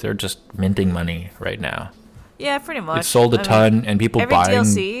stories. They're just minting money right now. Yeah, pretty much. It sold a ton, and people every buying.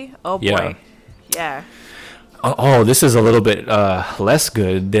 DLC. Oh boy. Yeah. Oh, this is a little bit less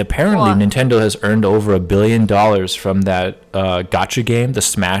good. Apparently, Nintendo has earned over $1 billion from that gacha game, the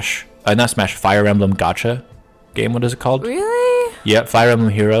Fire Emblem gacha game. What is it called? Really? Yeah, Fire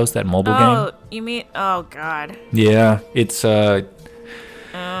Emblem Heroes, that mobile game. Oh, you mean? Oh God. Yeah, it's not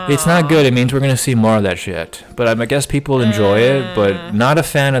good. It means we're gonna see more of that shit. But I guess people enjoy it, but not a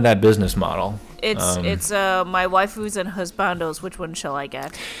fan of that business model. It's my waifus and husbandos. Which one shall I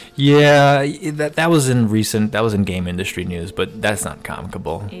get? Yeah, that was in game industry news, but that's not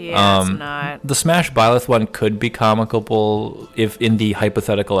comicable. Yeah, it's not. The Smash Byleth one could be comicable if in the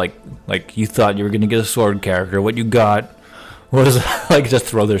hypothetical, like you thought you were gonna get a sword character, what you got was like just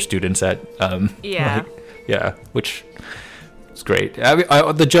throw their students at which is great.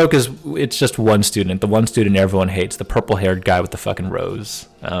 The joke is it's just one student, the one student everyone hates, the purple-haired guy with the fucking rose.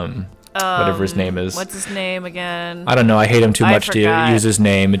 Whatever his name is. What's his name again? I don't know. I hate him too much to use his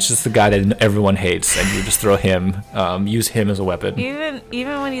name. It's just the guy that everyone hates, and you just throw him, use him as a weapon. Even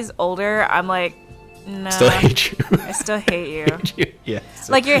when he's older, I'm like, no. Still hate you. I still hate you. Yes.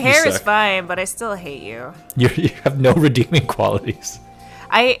 Like, your hair is fine, but I still hate you. You have no redeeming qualities.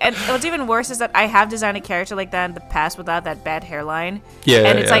 And what's even worse is that I have designed a character like that in the past without that bad hairline. Yeah.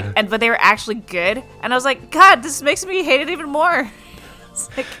 And it's but they were actually good, and I was like, God, this makes me hate it even more.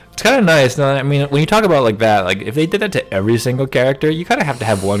 It's kind of nice. No, I mean, when you talk about like that, like if they did that to every single character, you kind of have to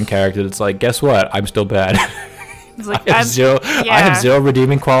have one character that's like, guess what? I'm still bad. It's like, I have zero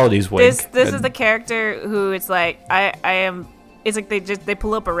redeeming qualities. Wink. This is the character who it's like I am. It's like they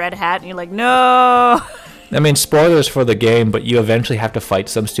pull up a red hat and you're like, no. I mean, spoilers for the game, but you eventually have to fight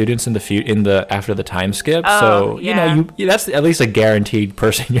some students in the after the time skip. Oh, so yeah. That's at least a guaranteed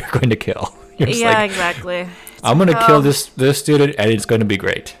person you're going to kill. Yeah, exactly. I'm going to kill this student, and it's going to be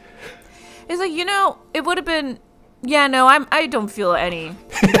great. It's like, it would have been. Yeah, no, I don't feel any.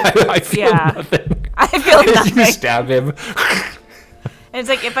 I feel nothing. I feel nothing. You stab him. And it's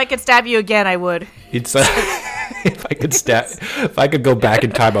like, if I could stab you again, I would. It's if I could go back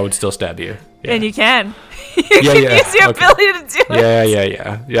in time, I would still stab you. Yeah. And you can. You can use your ability to do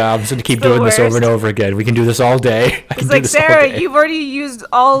it. Yeah. I'm just gonna keep doing this over and over again. We can do this all day. It's like, Sarah, you've already used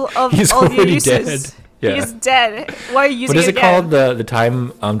all of your uses. Dead. Yeah. He's dead. Why are you using it again? What is it called? The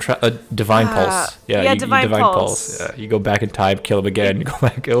time Divine Pulse. Yeah, Divine Pulse. Yeah, you go back in time, kill him again. You go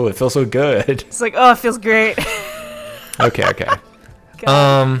back. Oh, it feels so good. It's like, oh, it feels great. Okay.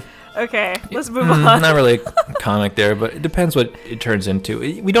 Okay, let's move on. Not really a comic there, but it depends what it turns into.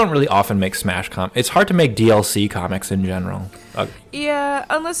 We don't really often make Smash comics. It's hard to make DLC comics in general. Yeah,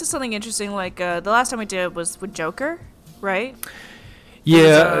 unless it's something interesting like the last time we did was with Joker, right?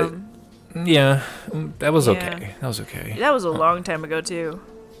 Yeah. That was okay. That was a long time ago too.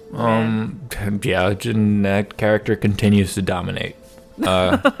 That character continues to dominate.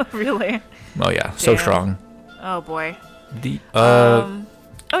 Really? Oh yeah, so strong. Oh boy.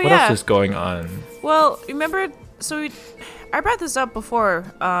 What else is going on? Well, remember, I brought this up before.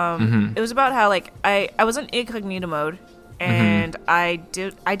 It was about how I was in incognito mode, and I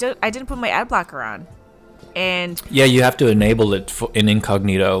didn't put my ad blocker on, and yeah, you have to enable it in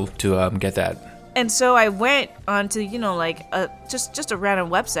incognito to get that. And so I went onto just a random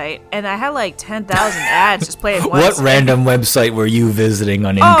website, and I had 10,000 ads just playing once. What random website were you visiting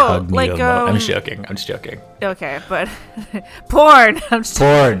on incognito mode? I'm just joking. Okay, but porn.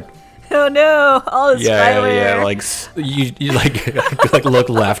 Porn. Oh no! All this spyware. You look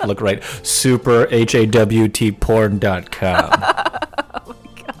left, look right. Super HAWTporn.com. Oh my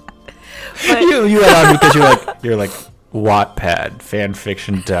god! But you allowed me because you're like Wattpad,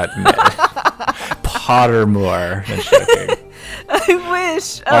 fanfiction.net, Pottermore. I'm joking. I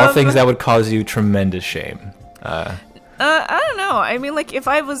wish. All things that would cause you tremendous shame. I don't know. I mean, if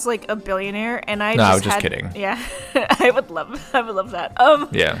I was a billionaire and I I was just kidding. Yeah, I would love that.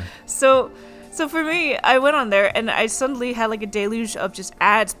 Yeah. So for me, I went on there and I suddenly had a deluge of just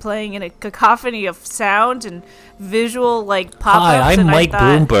ads playing in a cacophony of sound and visual pop-ups. Hi, I'm Mike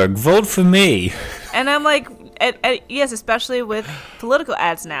Bloomberg. Vote for me. And I'm like, and yes, especially with political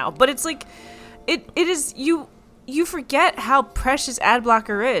ads now. But it's like, it is you forget how precious ad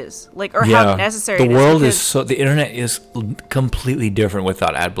blocker is, like, or how necessary. The world is so, the internet is completely different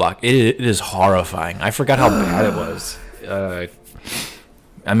without ad block. It is horrifying. I forgot how bad it was.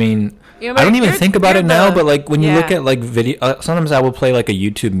 I mean, I don't even think about it now, but like when you look at like video, sometimes I will play like a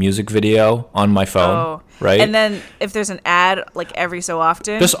YouTube music video on my phone, right? And then if there's an ad, like every so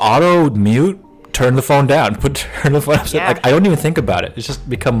often, just auto mute, turn the phone down, turn the phone up. Like, I don't even think about it. It's just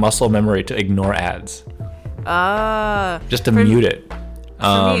become muscle memory to ignore ads. Just to mute it.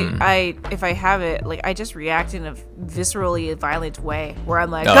 For me, if I have it, like, I just react in a viscerally violent way where I'm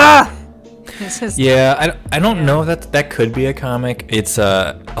like, Yeah, I don't know if that could be a comic. It's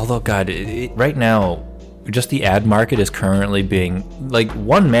although God, right now, just the ad market is currently being like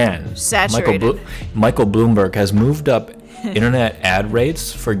one man, saturated. Michael Bloomberg has moved up internet ad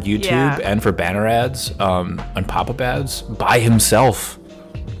rates for YouTube and for banner ads, and pop-up ads by himself,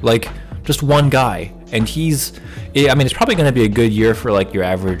 like just one guy. And it's probably going to be a good year for like your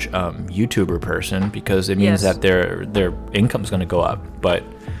average YouTuber person, because it means that their income's going to go up. But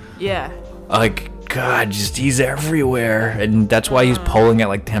like, God, he's everywhere, and that's why he's polling at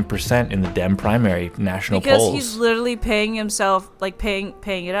like 10% in the Dem primary national polls. Because he's literally paying himself, like paying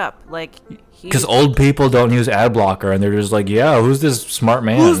it up, like. Because old people don't use ad blocker, and they're just like, yeah, who's this smart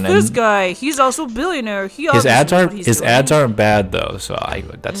man? Who's this guy? He's also a billionaire. His ads aren't bad though, so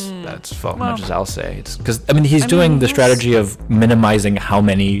that's much as I'll say. It's because he's doing the strategy of minimizing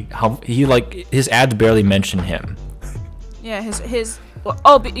his ads barely mention him. Yeah,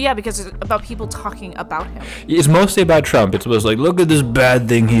 because it's about people talking about him. It's mostly about Trump. It's like, look at this bad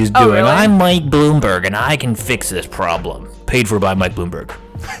thing he's doing. Really? I'm Mike Bloomberg, and I can fix this problem. Paid for by Mike Bloomberg.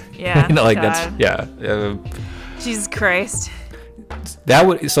 Yeah, Jesus Christ.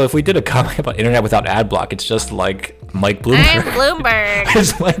 So if we did a comic about internet without ad block, it's just like Mike Bloomberg. I'm Bloomberg.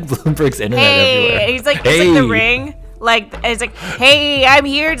 It's Mike Bloomberg's internet everywhere. He's like, it's like The Ring. Like, it's like, hey, I'm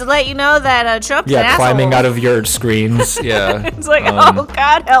here to let you know that Trump's an asshole. Climbing out of your screens. Yeah. It's like, oh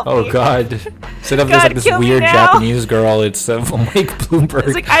God, help me. Oh God. Instead of there's like this weird Japanese girl, it's Mike Bloomberg.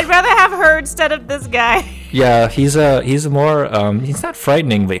 It's like, I'd rather have her instead of this guy. Yeah, he's more he's not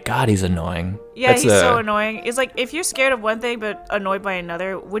frightening, but God, he's annoying. Yeah, he's so annoying. It's like, if you're scared of one thing but annoyed by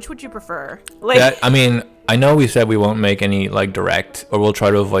another, which would you prefer? Like, I know we said we won't make any like direct, or we'll try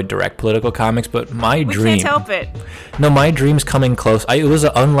to avoid direct political comics, but we can't help it. No, my dream's coming close. It was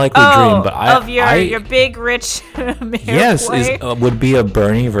an unlikely dream, but your big rich mayor. Yes, would be a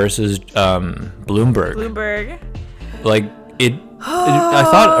Bernie versus Bloomberg. Like I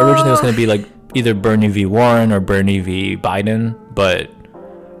thought originally it was going to be like either Bernie v. Warren or Bernie v. Biden, but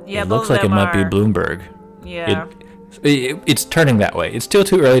it looks like it might be Bloomberg. Yeah. It's turning that way. It's still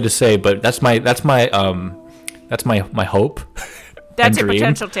too early to say, but that's my hope. That's your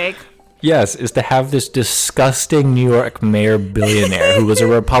potential take. Yes, is to have this disgusting New York mayor billionaire who was a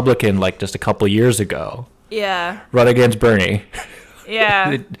Republican like just a couple years ago. Yeah. Run against Bernie.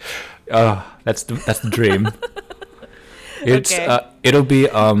 Yeah. That's the dream. It's okay. It'll be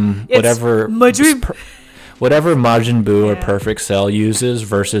whatever my dream. Whatever Majin Buu or Perfect Cell uses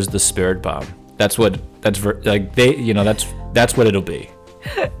versus the Spirit Bomb. That's what it'll be.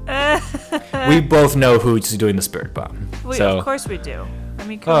 We both know who's doing the Spirit Bomb. Of course we do. I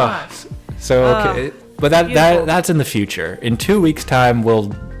mean, come on. So okay, but that's in the future. In 2 weeks' time,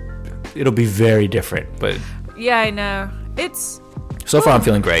 it'll be very different. But yeah, I know. So far, I'm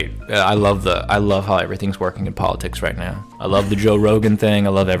feeling great. I love how everything's working in politics right now. I love the Joe Rogan thing.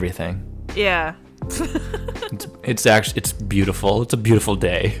 I love everything. Yeah. It's beautiful. It's a beautiful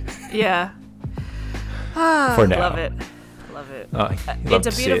day. Yeah. For now. Love it. It's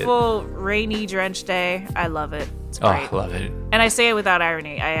a beautiful rainy, drenched day. I love it. It's great. Oh, love it. And I say it without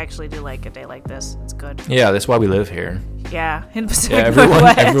irony. I actually do like a day like this. It's good. Yeah, that's why we live here. Yeah, in Pacific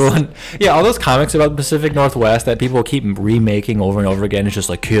Northwest. Everyone. Yeah, all those comics about the Pacific Northwest that people keep remaking over and over again. It's just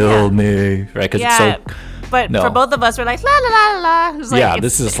like, kill me, right? Because it's so. But for both of us, we're like, la la la la.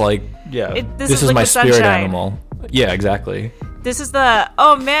 This is like my spirit sunshine. Animal. Yeah, exactly. This is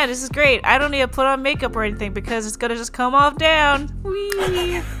this is great. I don't need to put on makeup or anything because it's gonna just come off down.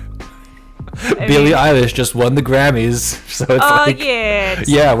 Whee! Billie Eilish just won the Grammys, so it's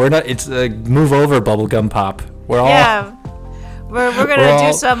we're not. It's move over, bubblegum pop. We're gonna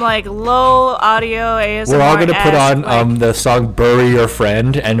do some like low audio ASMR. We're all gonna put on the song "Bury Your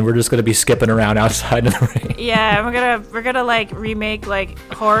Friend," and we're just gonna be skipping around outside in the rain. Yeah, we're gonna like remake like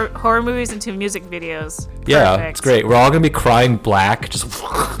horror movies into music videos. Yeah, it's great. We're all gonna be crying black, just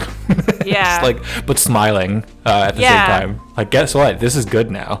yeah, just but smiling at the same time. Like, guess what? This is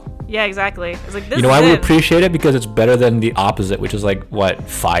good now. Yeah, exactly. It's like, this you know why we appreciate it? Because it's better than the opposite, which is like, what,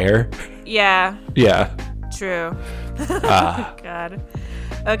 fire? Yeah. Yeah. True. God.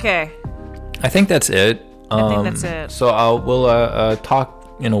 Okay. I think that's it. I think that's it. So we'll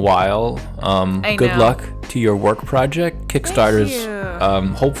talk in a while. Good luck to your work project. Kickstarter's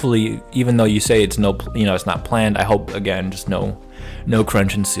hopefully, even though you say it's it's not planned, I hope again just no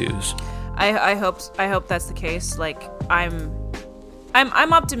crunch ensues. I hope that's the case. Like I'm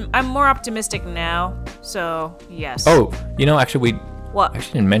more optimistic now. So yes. Oh, actually what? I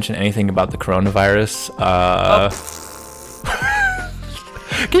actually didn't mention anything about the coronavirus.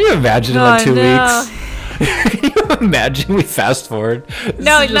 Can you imagine in like 2 weeks? Can you imagine we fast forward?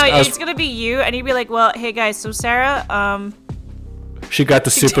 It's gonna be you, and you'd be like, "Well, hey guys, so Sarah, she got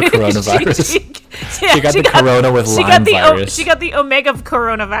the super coronavirus. She got the corona with Lyme virus. She got the Omega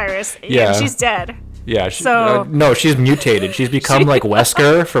coronavirus. Yeah, and she's dead. Yeah, no, she's mutated. She's become like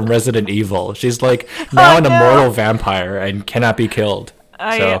Wesker from Resident Evil. She's like now an immortal vampire and cannot be killed.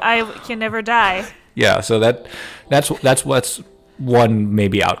 I can never die. Yeah, so that's what's one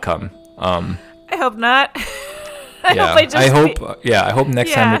maybe outcome. I hope not. I hope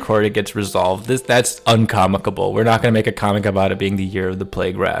next time recorded gets resolved. That's uncomicable. We're not gonna make a comic about it being the year of the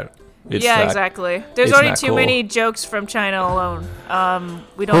plague rat. Exactly. There's already too many jokes from China alone.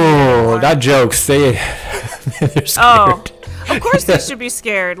 We don't. Oh, not jokes. They're scared. Oh, of course they should be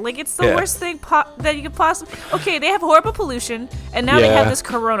scared. Like it's the worst thing that you could possibly. Okay, they have horrible pollution, and now they have this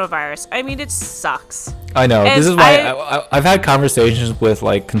coronavirus. I mean, it sucks. I know. And this is why I've had conversations with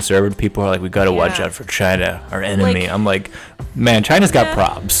like conservative people who are like, we gotta watch out for China, our enemy. I'm like, man, China's got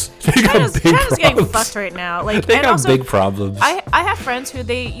problems. China's getting fucked right now. Like they got big problems. I have friends who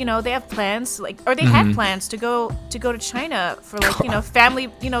they have plans or they had plans to go to China for like family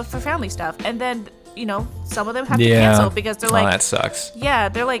for family stuff, and then some of them have to cancel because they're like, that sucks. Yeah,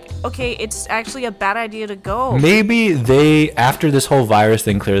 they're like, okay, it's actually a bad idea to go. Maybe after this whole virus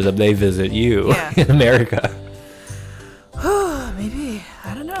thing clears up, they visit you in America. Maybe.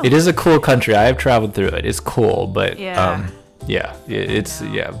 I don't know. It is a cool country. I have traveled through it. It's cool, but gotta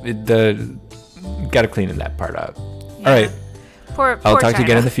clean that part out. All right. I'll talk to you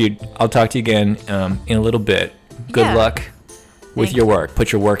again in the future. I'll talk to you again in a little bit. Good luck with your work. Put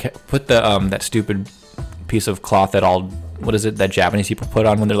the that stupid piece of cloth that Japanese people put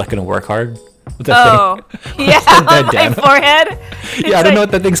on when they're like gonna work hard. What's that thing? Yeah, on my forehead. I don't know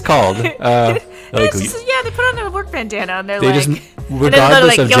what that thing's called. They put on a work bandana and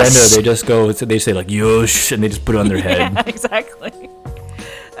regardless of gender, they just go. They say like "yosh" and they just put it on their head. Yeah, exactly.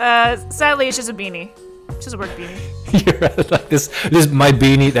 Sadly, it's just a beanie. It's just a work beanie. You're like this my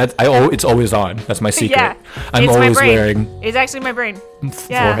beanie. It's always on. That's my secret. Yeah, I'm always wearing. It's actually my brain.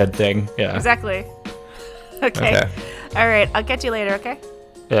 Forehead thing. Yeah. Exactly. Okay. All right. I'll catch you later. Okay.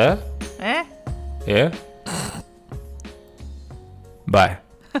 Yeah. Yeah. Bye.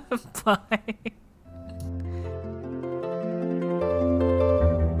 Bye.